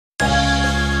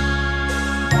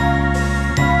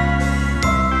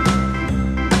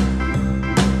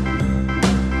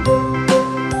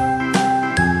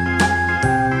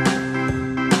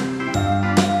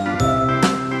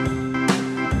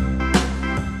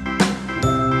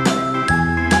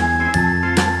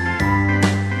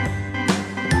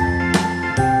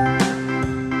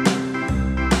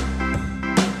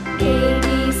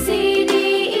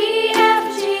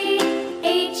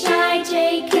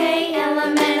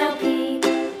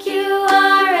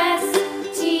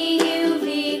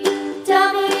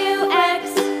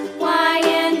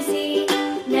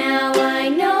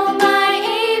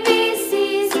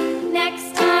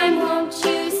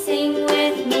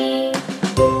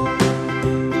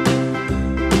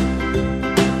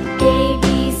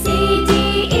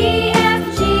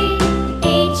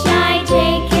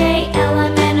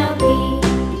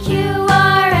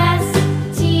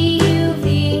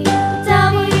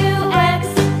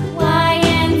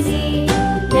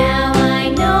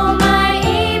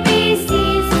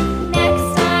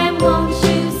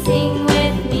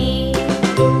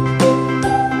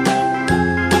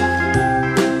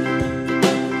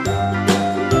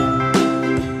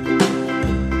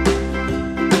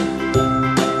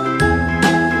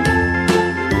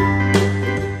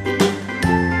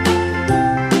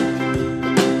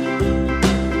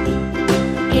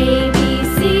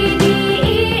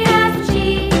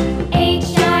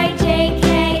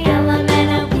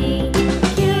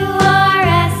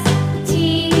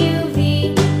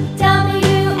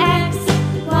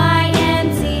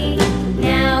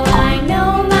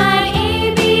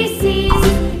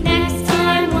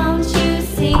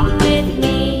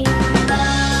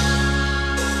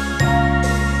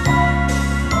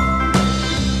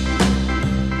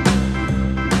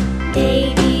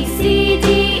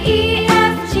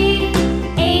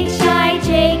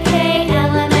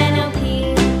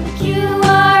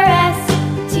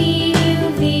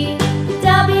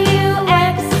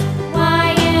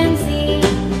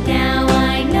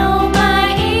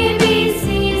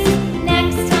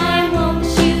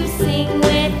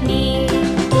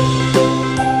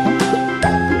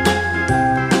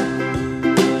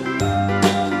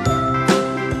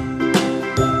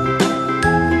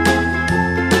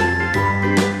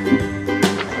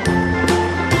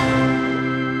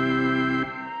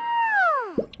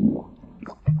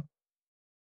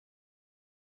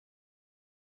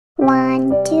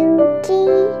1, 2,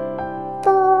 3,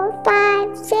 4,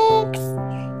 5, 6,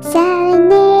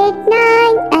 7, 8,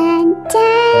 9, and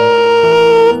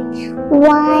 10.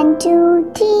 1,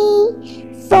 2, 3,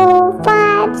 4,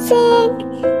 5, 6,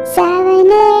 7,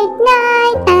 8,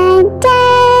 9, and 10.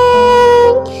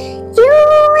 You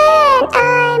and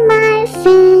I, my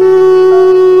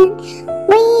friend,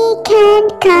 we can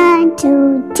count to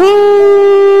 10.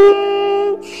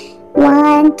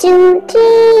 1, 2,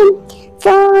 3,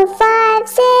 4, 5,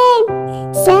 6,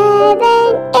 7,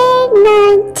 8,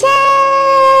 9, 10.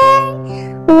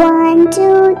 1,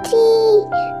 2, 3,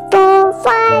 4,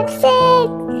 5, 6,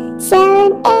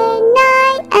 7, 8,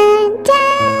 9, and 10.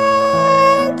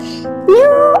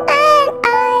 You and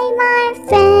I, my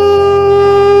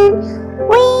friend,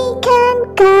 we can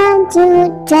count to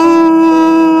 10.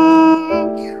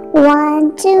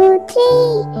 1, 2,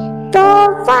 3,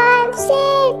 4, 5,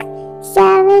 6,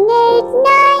 7, 8,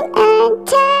 9, and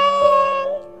 10.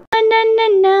 Na na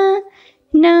na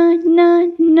na na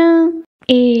na.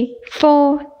 A for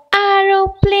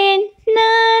aeroplane. Na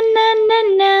na na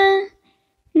na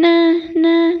na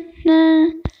na na.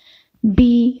 B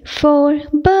for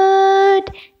bird.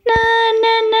 Na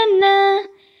na na na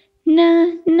na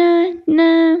na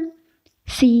na.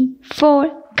 C for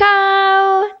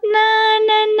cow. Na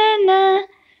na na na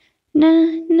na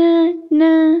na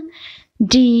na.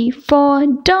 D for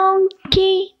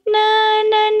donkey. Na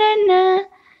na na na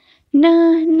na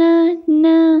na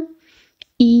na.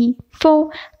 E for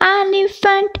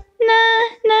elephant. Na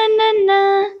na na na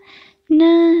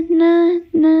na na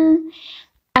na.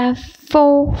 F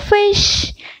for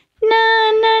fish. Na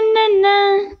na na na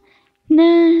na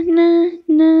na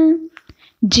na.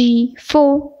 G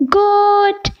for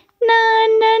goat. Na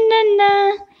na na na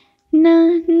na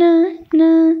na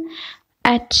na.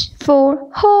 H for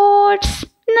horse.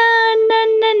 Na na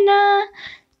na na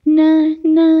na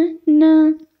na na.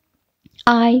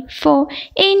 I for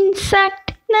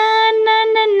insect. Na na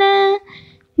na na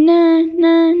na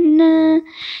na na.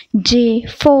 J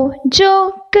for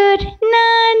joker. Na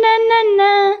na na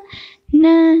na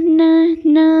na na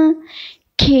na.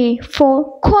 K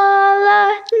for koala.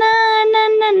 Na na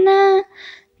na na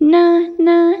na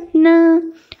na na.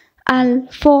 L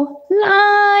for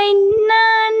lion. Na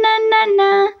na na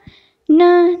na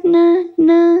na na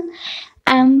na.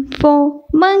 M for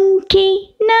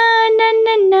monkey. Na na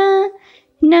na na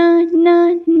na na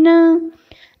na.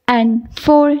 N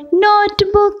for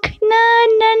notebook. Na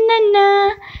na na na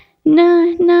na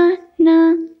na na.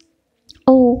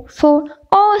 O for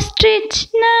ostrich.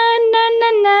 Na na na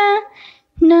na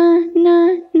na na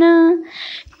na.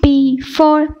 P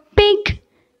for pig.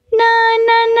 Na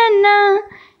na na na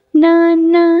na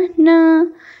na na.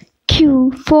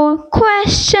 Q for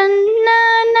question. Na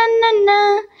na na na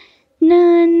na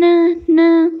na na.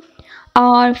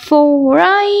 R for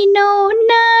rhino.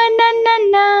 Na na na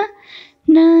na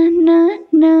na na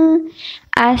na.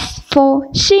 S for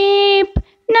sheep.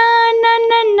 Na na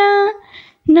na na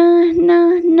na na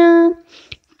na.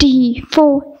 T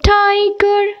for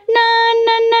tiger. Na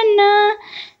na na na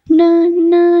na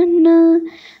na na.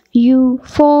 U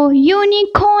for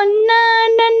unicorn. Na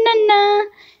na na na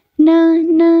na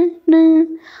na na.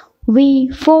 V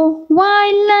for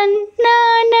violin. Na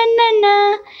na na na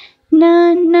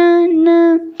na na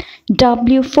na.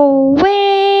 W for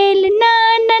whale. Na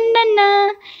na na na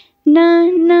na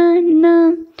na na.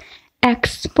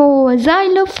 X for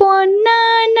xylophone. Na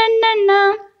na na na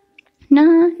na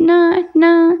na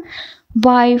na.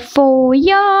 Y for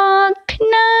yak.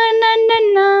 Na na na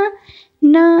na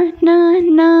na na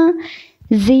na.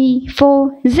 Z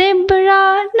for zebra.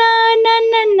 Na na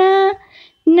na na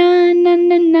na na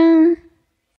na na.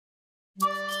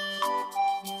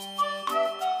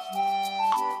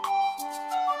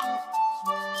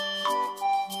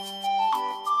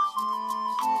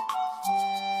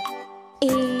 A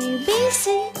B C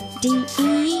D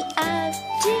E F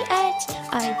G H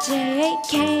I J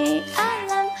K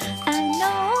L M N O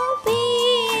P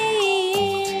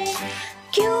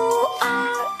Q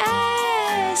R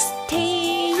S T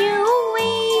U V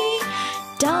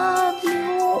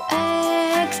W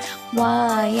X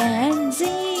Y and Z.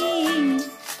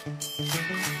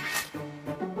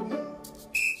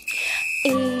 A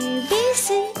B C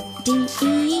D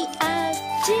E F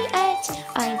G H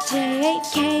I J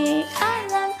K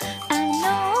L M N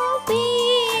O P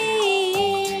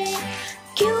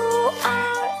Q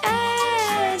R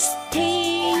S T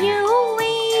U V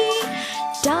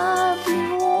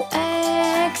W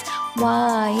X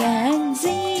Y and Z.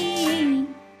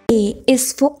 A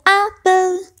is for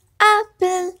apple,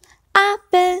 apple,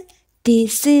 apple.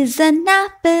 This is an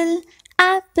apple,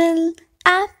 apple,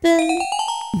 apple.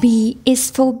 B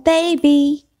is for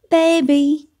baby,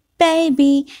 baby,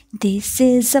 baby. This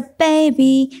is a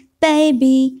baby,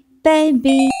 baby,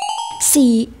 baby.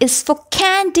 C is for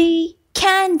candy,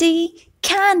 candy,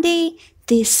 candy.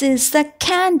 This is the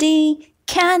candy,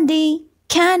 candy,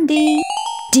 candy.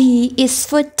 D is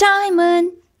for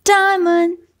diamond,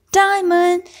 diamond,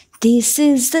 diamond. This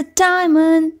is the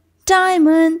diamond,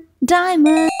 diamond,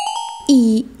 diamond.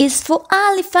 E is for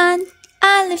elephant,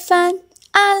 elephant,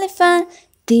 elephant.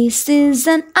 This is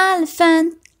an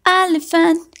elephant,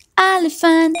 elephant,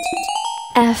 elephant.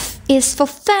 F is for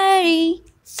fairy,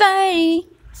 fairy,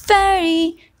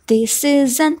 fairy. This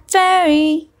is an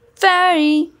fairy,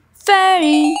 fairy,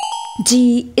 fairy.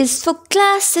 G is for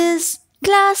glasses,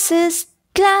 glasses,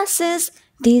 glasses.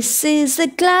 This is the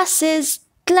glasses,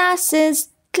 glasses,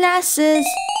 glasses.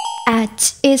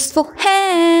 H is for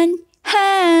hand,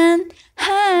 hand,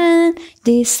 hand.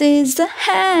 This is the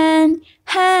hand,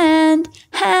 hand,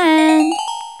 hand.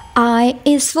 I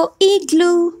is for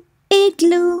igloo,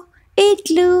 igloo,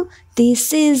 igloo.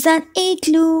 This is an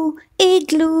igloo,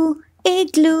 igloo,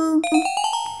 igloo.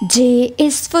 J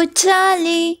is for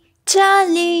jolly,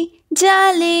 jolly,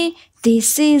 jolly.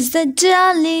 This is the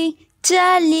jolly,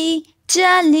 jolly,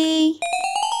 jolly.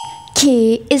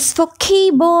 K is for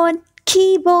keyboard,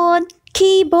 keyboard,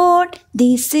 keyboard.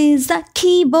 This is the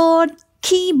keyboard,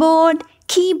 keyboard,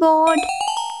 keyboard.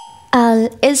 L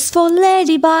is for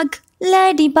ladybug,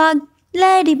 ladybug,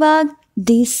 ladybug.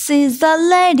 This is the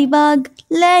ladybug,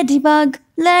 ladybug,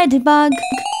 ladybug.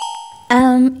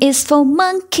 M is for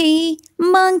monkey,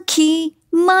 monkey,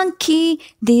 monkey.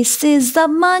 This is the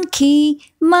monkey,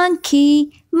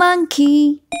 monkey,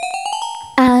 monkey.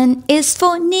 N is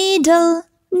for needle,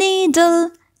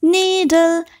 needle,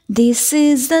 needle. This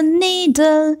is the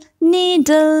needle,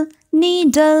 needle,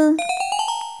 needle.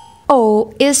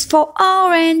 O is for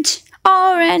orange,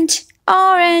 orange,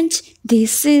 orange.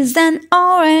 This is an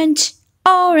orange,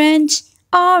 orange,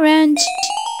 orange.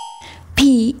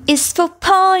 P is for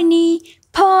pony,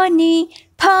 pony,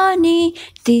 pony.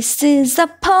 This is a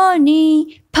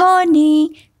pony, pony,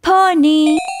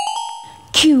 pony.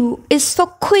 Q is for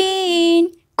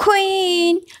queen,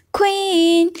 queen,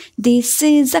 queen. This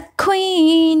is a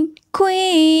queen,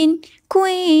 queen,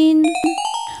 queen.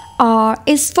 R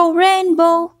is for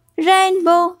rainbow,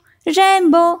 rainbow,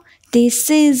 rainbow. This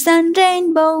is a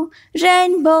rainbow,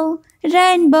 rainbow,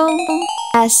 rainbow.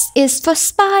 S is for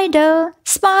spider,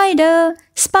 spider,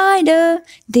 spider.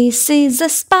 This is a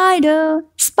spider,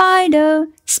 spider,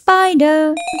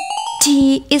 spider.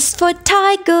 T is for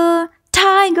tiger,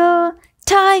 tiger,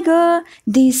 tiger.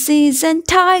 This is a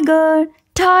tiger,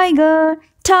 tiger,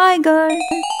 tiger.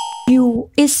 U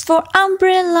is for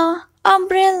umbrella,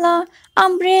 umbrella,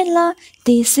 umbrella.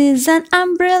 This is an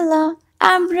umbrella,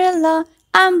 umbrella,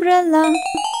 umbrella.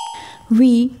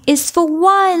 V is for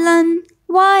violin,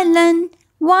 violin,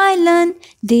 violin.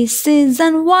 This is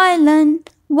an violin,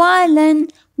 violin,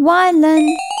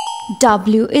 violin.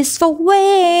 W is for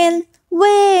whale,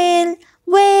 whale,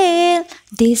 whale.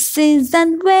 This is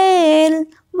an whale,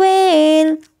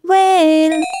 whale,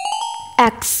 whale.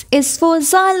 X is for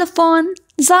xylophone,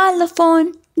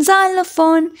 xylophone,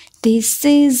 xylophone. This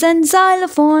is an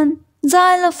xylophone,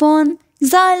 xylophone,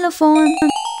 xylophone.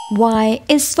 Y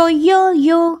is for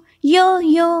yo-yo,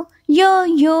 yo-yo,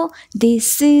 yo-yo.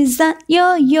 This is a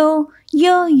yo-yo,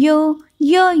 yo-yo,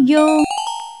 yo-yo.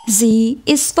 Z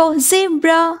is for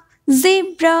zebra,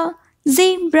 zebra,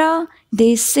 zebra.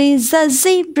 This is a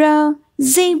zebra,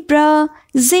 zebra,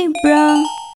 zebra.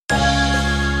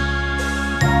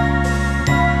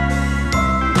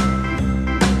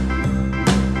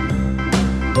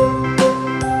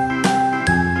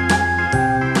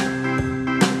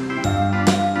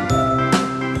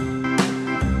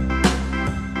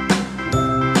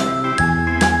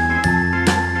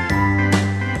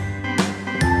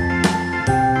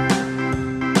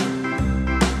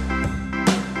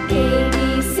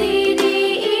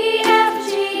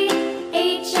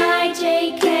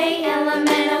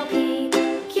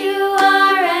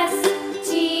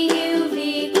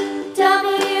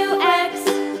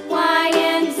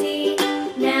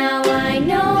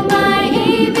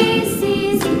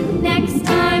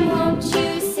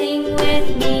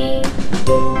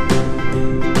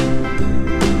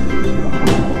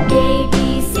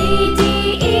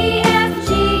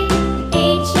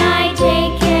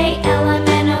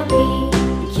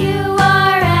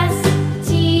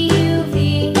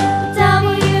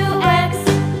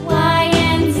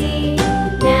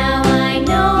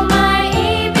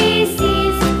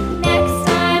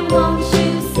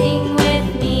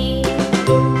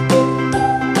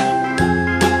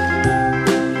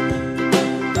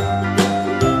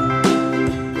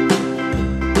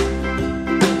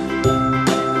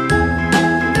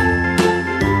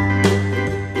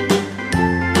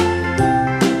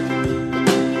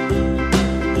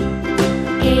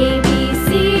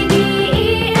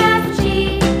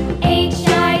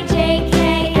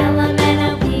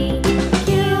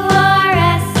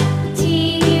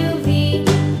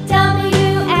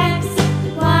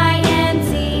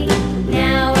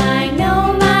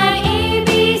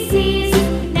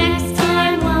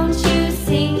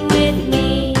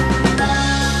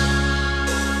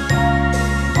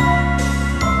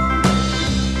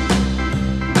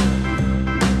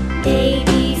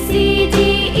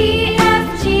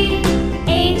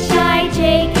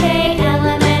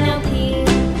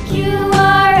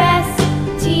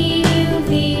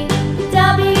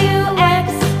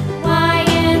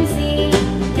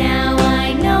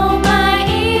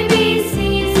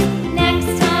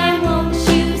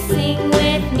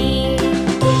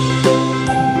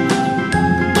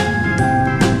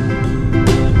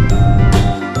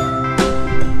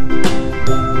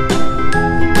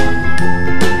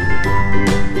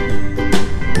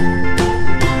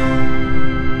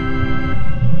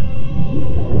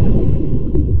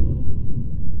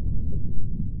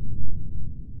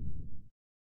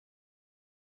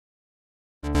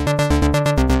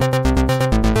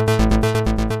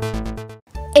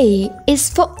 A is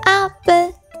for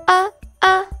apple,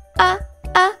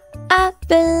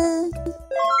 apple.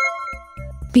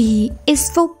 B is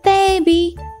for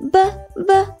baby,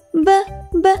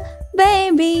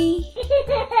 baby.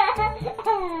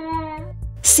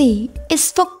 C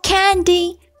is for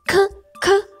candy,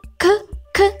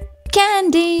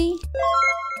 candy.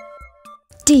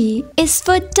 D is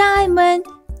for diamond,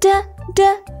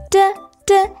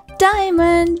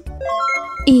 diamond.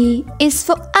 E is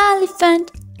for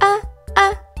elephant,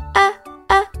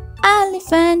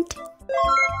 elephant.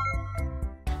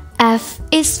 F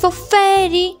is for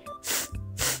fairy,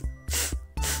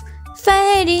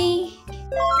 fairy.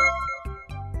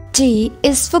 G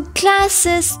is for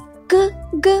glasses,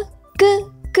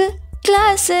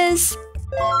 glasses.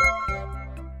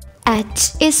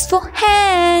 H is for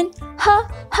hand,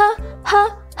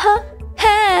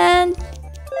 hand.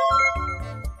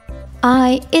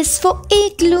 I is for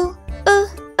igloo,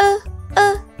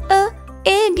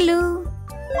 igloo.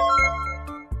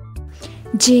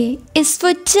 J is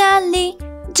for jelly,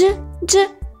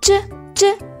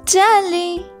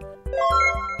 jelly.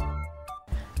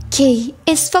 K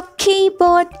is for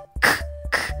keyboard,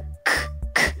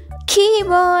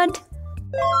 keyboard.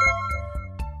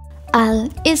 L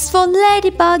is for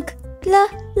ladybug,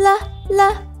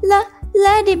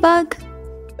 ladybug.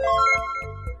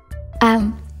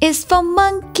 M is for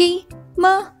monkey,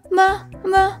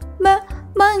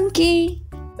 monkey.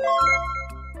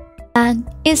 N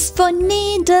is for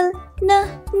needle,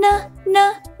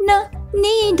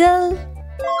 needle.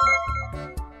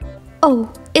 O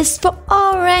is for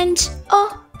orange,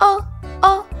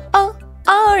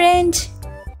 orange.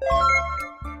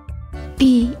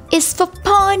 P is for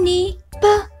pony,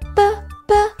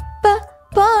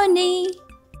 pony.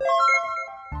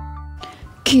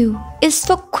 Q is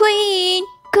for queen,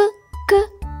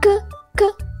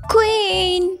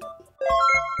 queen.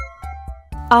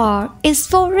 R is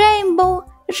for rainbow,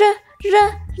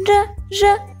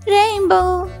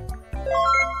 rainbow.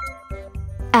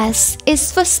 S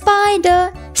is for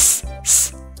spider,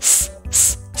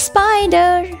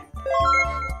 spider.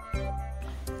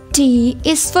 T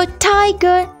is for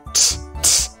tiger,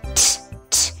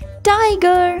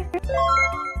 tiger.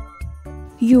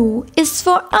 U is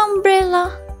for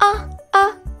umbrella,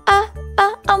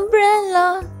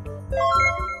 umbrella.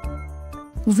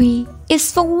 V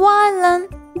is for violin,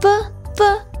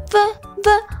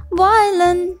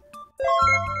 violin.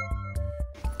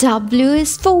 W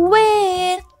is for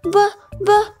whale,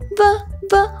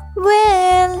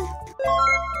 whale.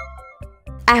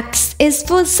 X is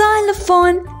for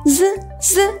xylophone,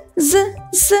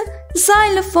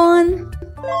 xylophone.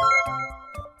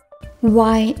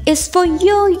 Y is for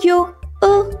yo-yo,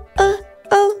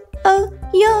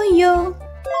 yo-yo.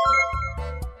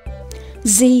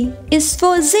 Z is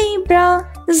for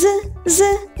zebra,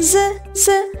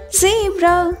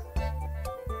 zebra.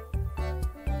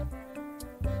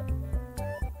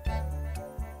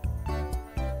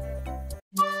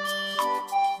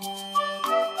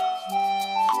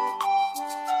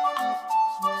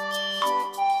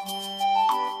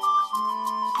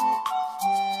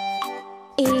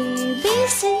 A B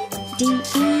C D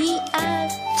E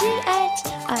F G H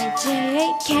I J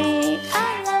K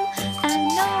L M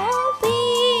N O P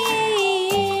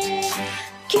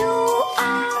Q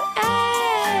R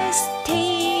S T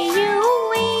U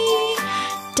V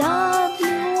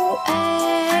W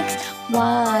X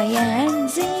Y and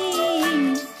Z.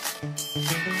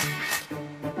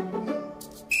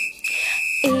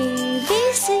 A B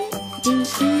C D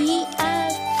E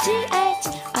F G H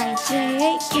I J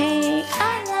K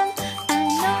L M N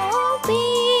O P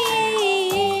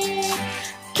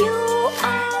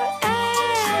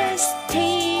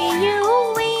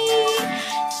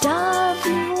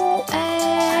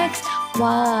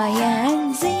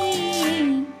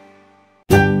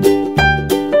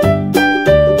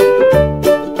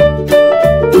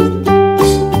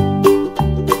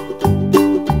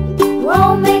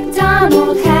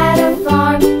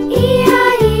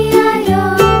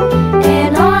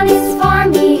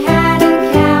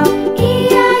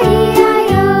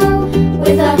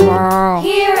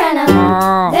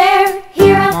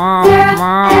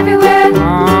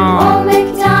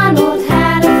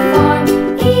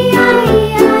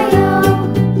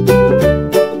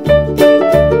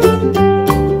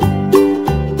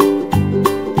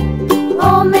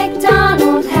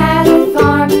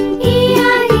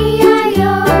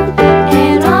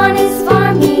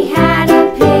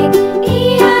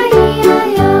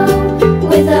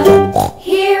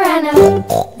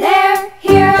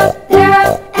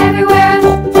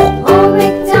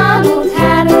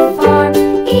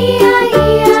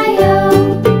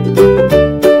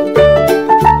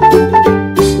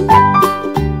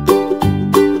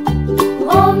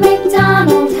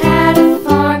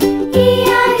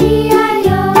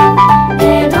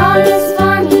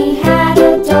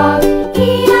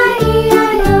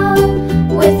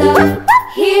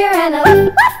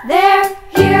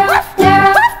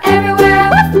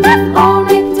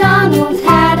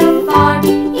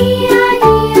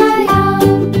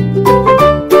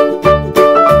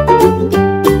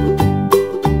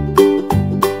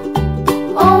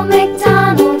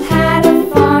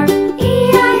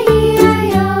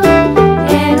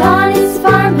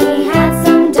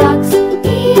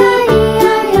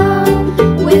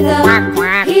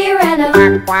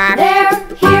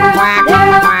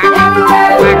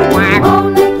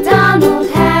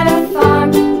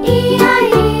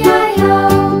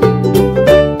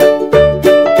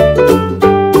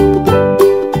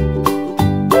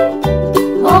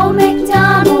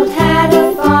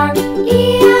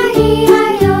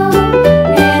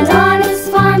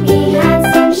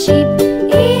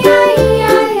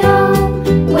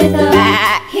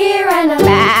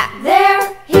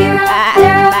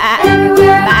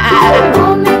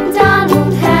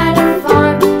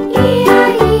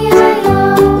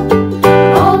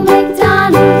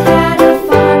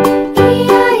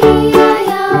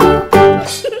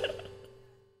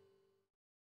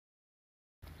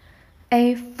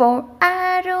A for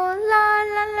arrow, la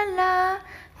la la la.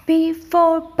 B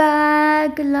for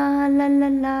bag, la la la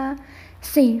la.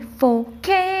 C for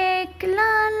cake, la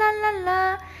la la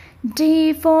la.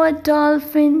 D for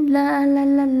dolphin, la la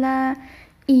la la.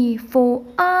 E for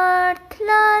earth,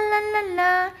 la la la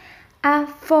la.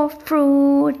 F for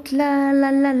fruit, la la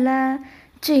la la.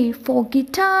 G for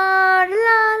guitar,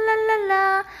 la la la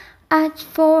la. H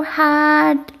for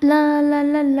hat, la la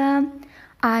la la.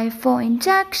 I for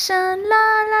injection, la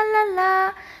la la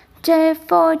la. J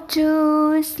for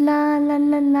juice, la la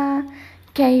la la.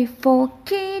 K for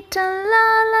kitten, la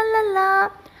la la la.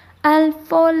 L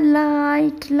for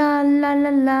light, la la la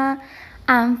la.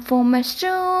 M for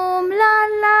mushroom, la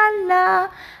la la.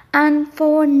 N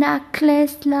for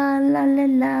necklace, la la la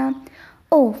la.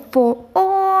 O for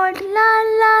old, la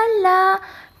la la.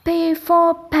 P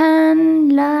for pen,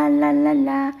 la la la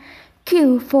la.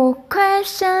 Q for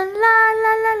question, la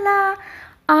la la la.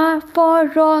 R for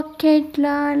rocket,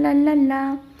 la la la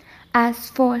la. S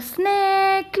for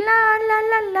snake, la la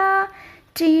la la.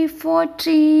 T for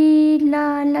tree,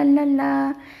 la la la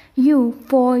la. U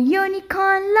for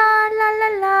unicorn, la la la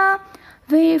la.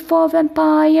 V for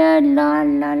vampire, la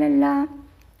la la la.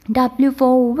 W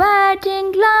for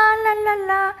wedding, la la la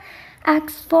la.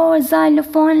 X for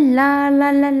xylophone, la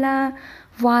la la la.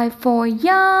 Y for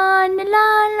yarn, la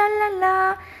la la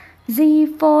la. Z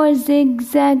for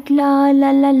zigzag, la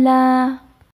la la la.